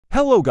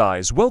Hello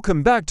guys,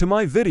 welcome back to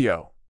my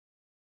video.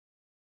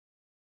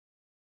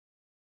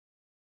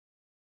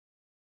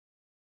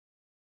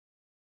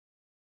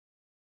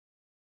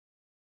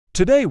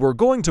 Today we're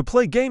going to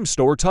play Game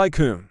Store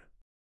Tycoon.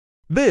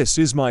 This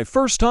is my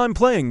first time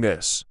playing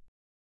this.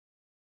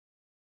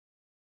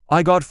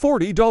 I got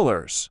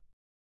 $40.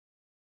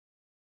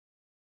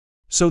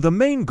 So the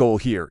main goal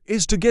here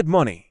is to get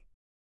money.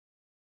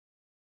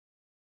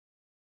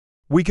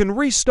 We can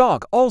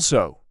restock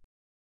also.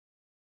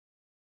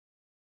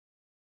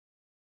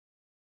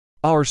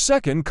 Our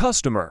second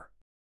customer.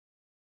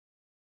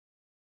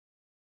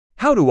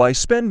 How do I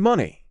spend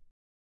money?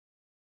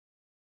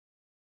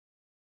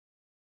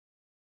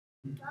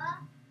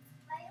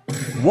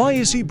 Why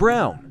is he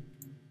brown?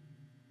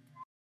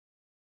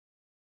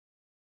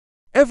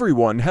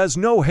 Everyone has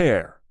no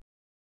hair.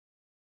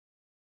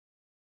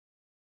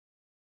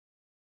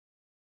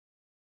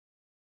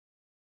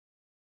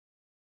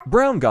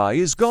 Brown guy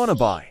is gonna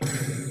buy.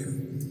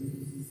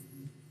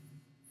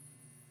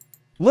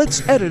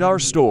 Let's edit our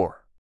store.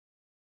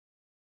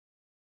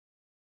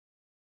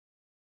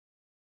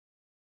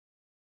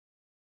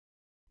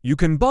 You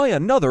can buy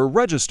another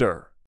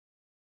register.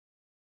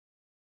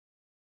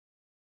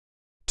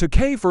 To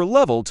K for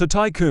level to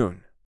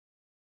Tycoon.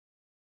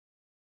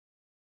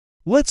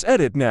 Let's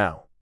edit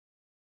now.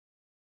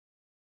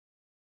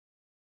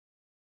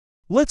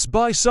 Let's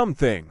buy some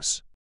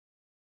things.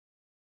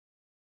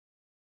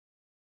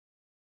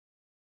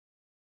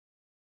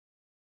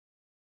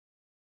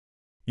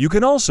 You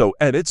can also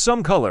edit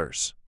some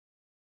colors.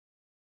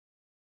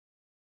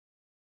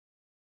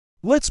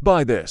 Let's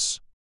buy this.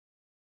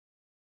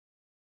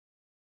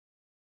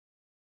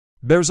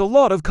 There's a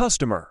lot of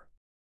customer.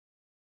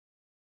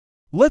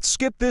 Let's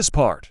skip this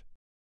part.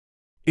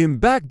 I'm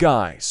back,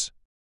 guys.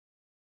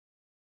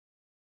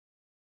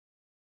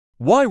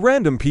 Why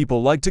random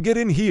people like to get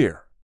in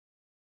here?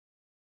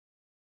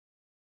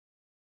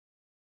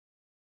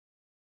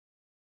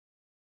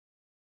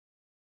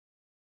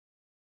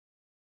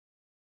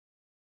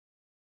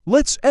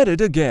 Let's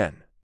edit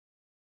again.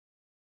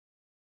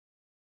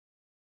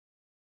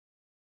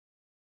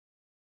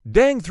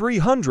 Dang,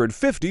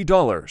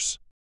 $350.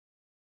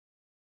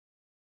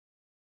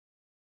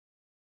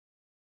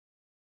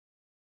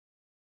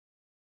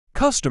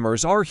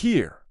 Customers are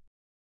here.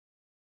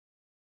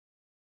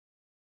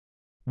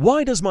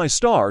 Why does my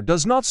star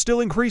does not still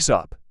increase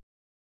up?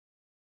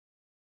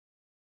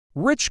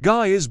 Rich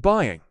guy is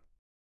buying.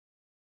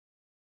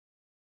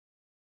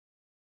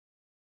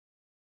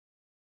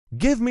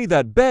 Give me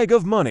that bag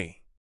of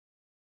money.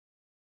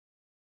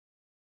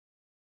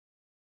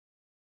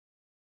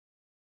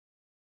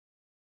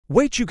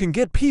 Wait, you can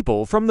get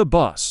people from the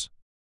bus.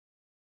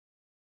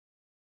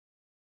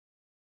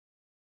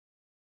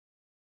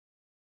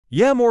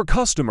 Yeah, more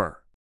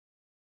customer.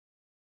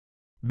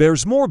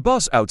 There's more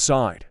bus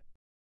outside.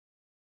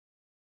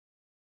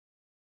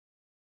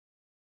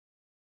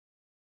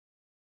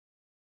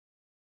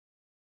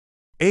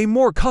 A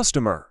more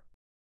customer.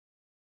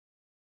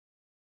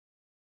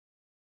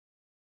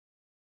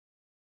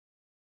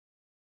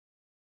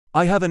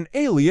 I have an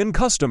alien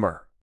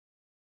customer.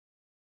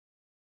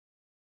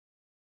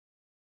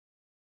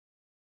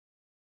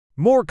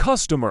 More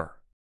customer.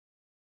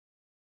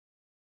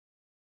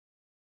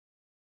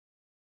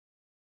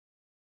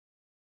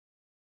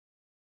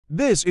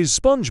 This is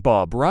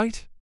SpongeBob,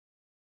 right?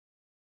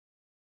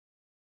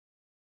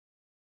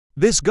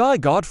 This guy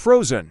got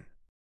frozen.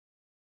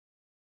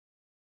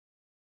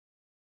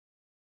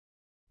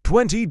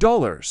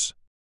 $20.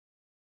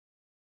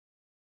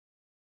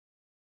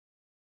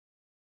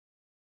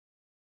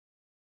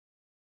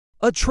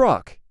 A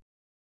truck.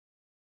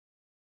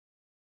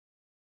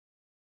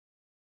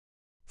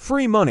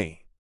 Free money.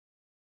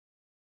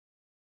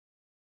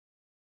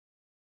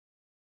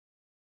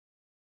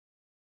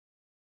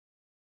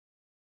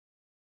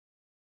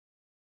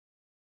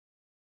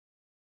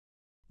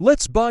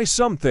 Let's buy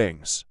some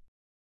things.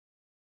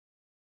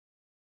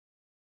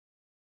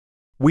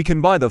 We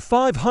can buy the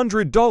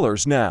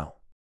 $500 now.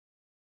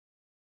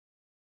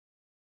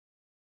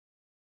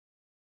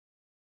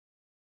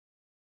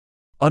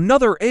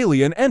 Another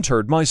alien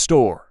entered my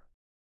store.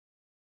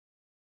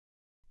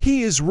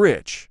 He is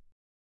rich.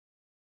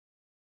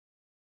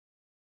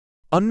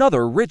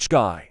 Another rich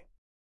guy.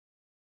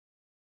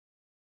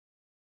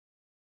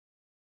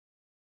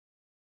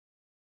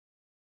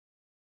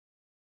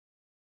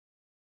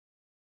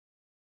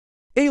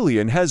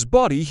 Alien has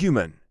body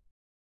human.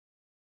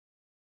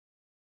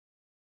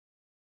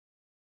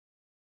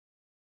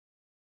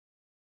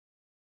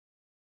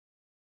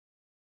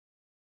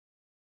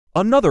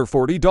 Another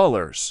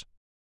 $40.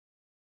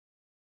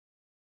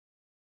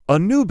 A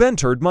noob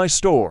entered my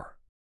store.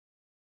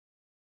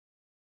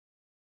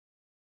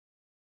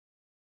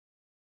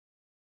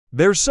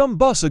 There's some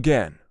bus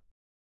again.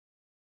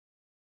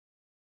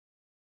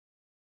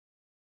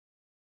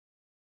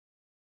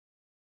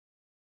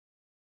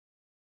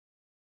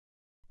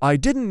 I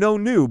didn't know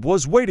noob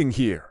was waiting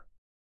here.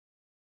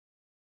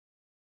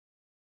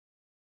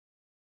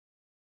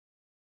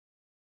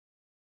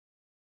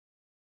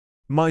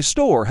 My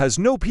store has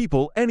no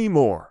people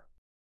anymore.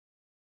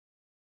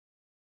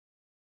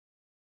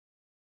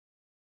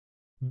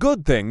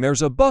 Good thing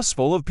there's a bus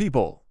full of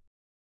people.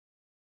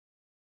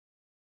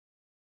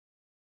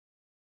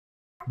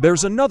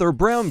 There's another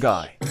brown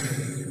guy.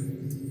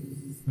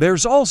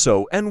 There's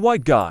also an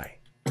white guy.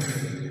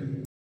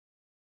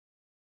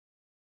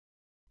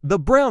 The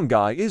brown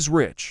guy is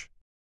rich.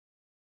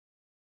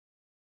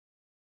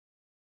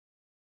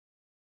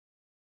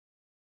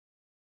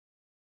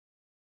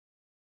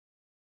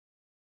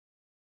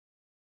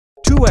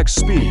 Two x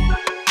speed.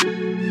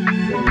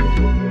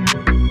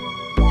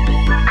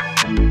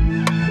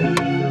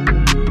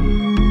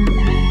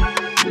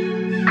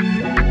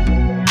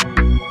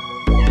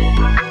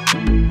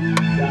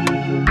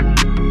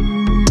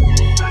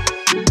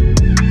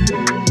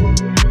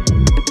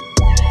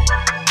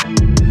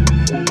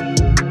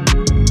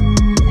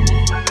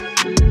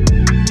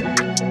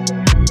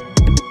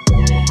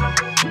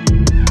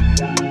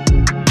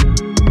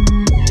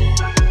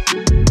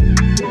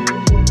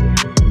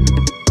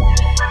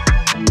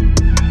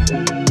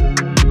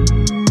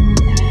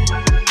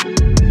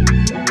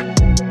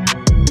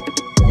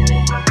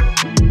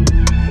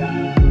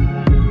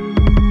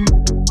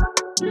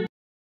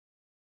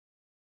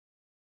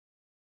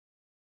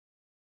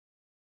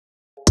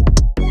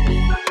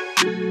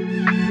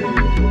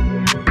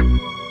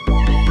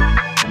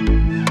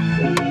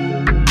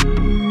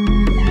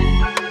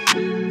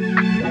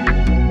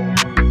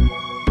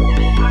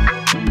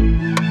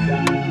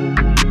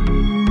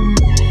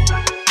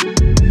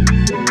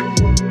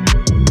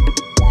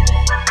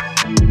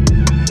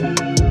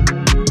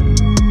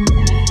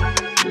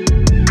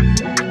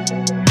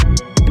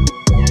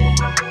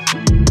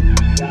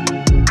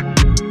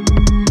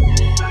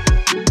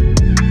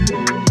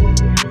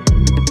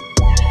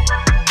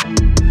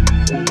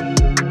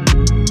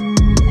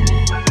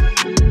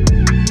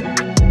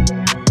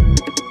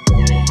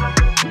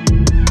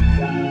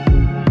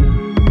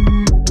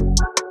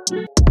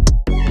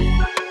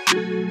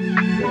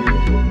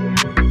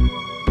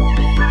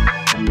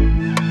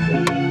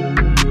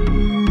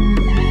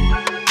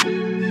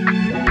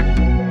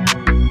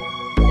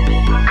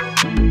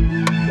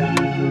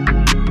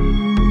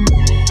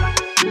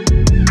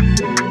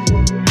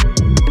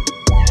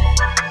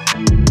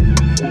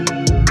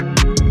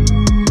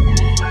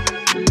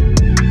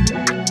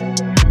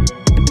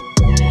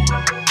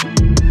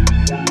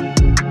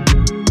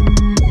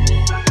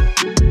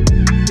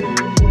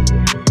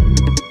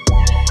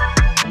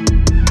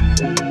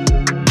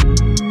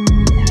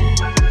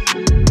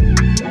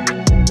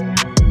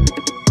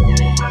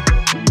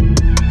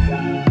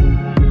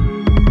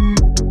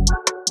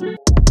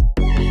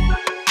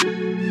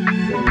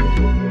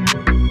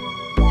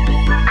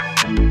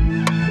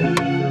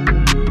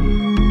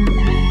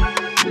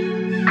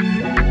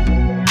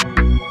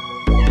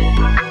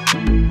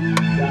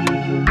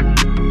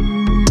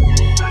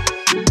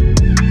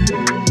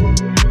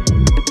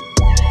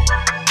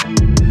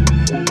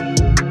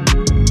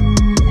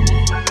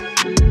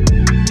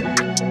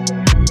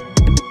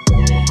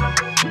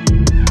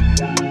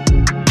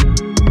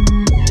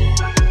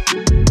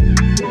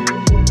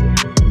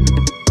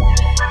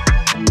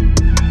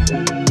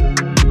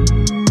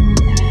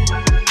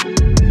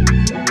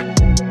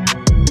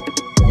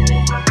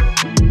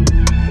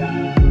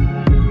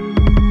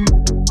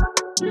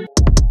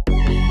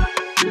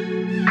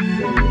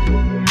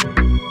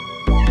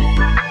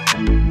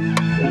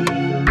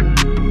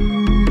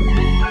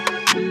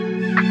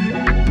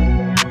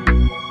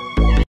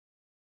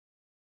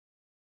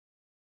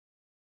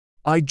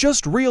 I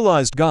just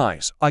realized,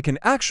 guys, I can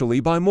actually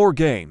buy more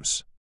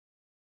games.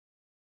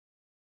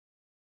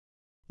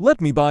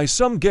 Let me buy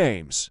some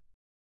games.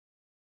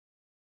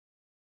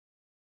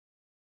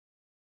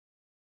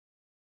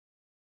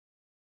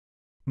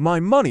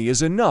 My money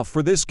is enough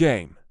for this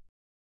game.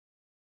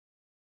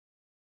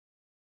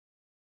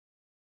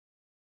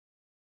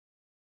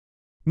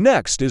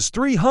 Next is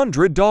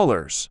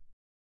 $300.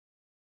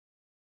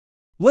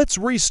 Let's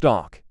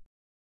restock.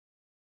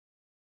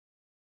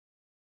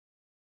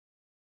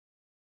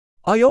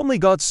 I only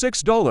got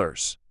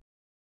 $6.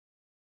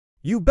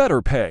 You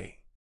better pay.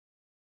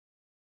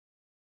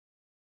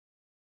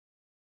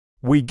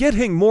 We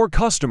getting more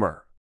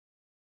customer.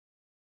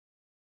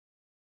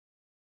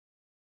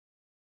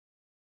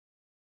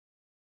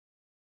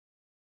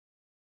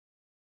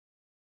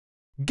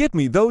 Get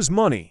me those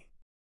money.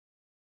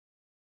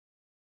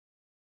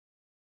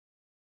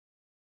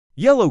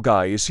 Yellow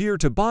guy is here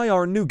to buy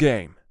our new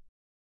game.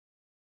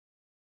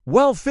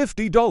 Well,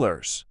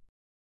 $50.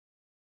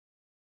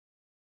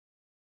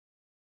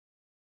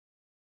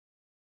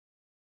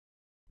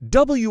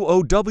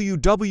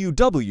 WOWWW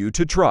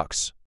to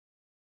trucks.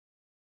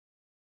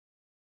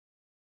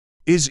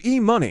 Is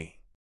e-money.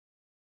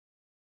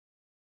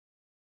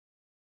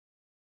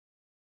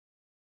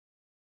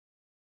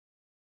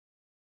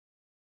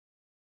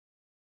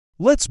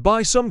 Let's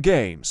buy some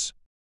games.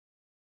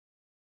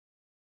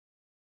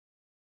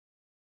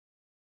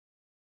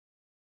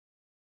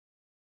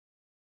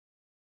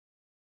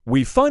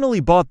 We finally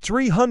bought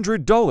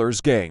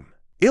 $300 game.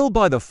 I'll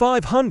buy the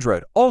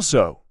 500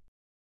 also.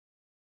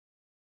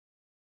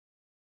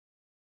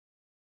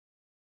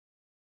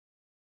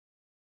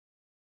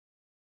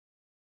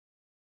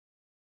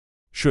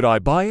 Should I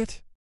buy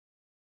it?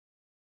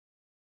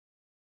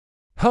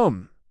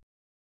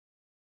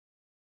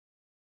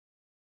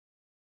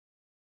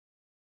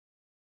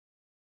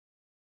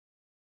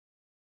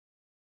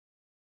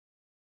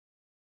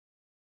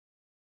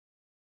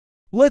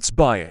 Let's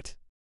buy it.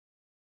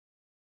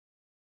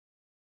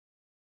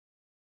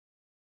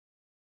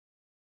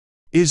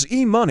 Is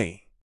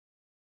e-money.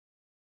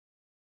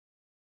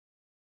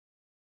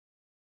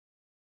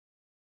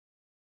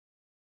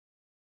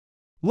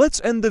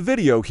 Let's end the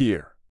video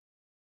here.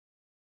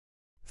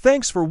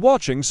 Thanks for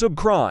watching.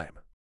 Subscribe.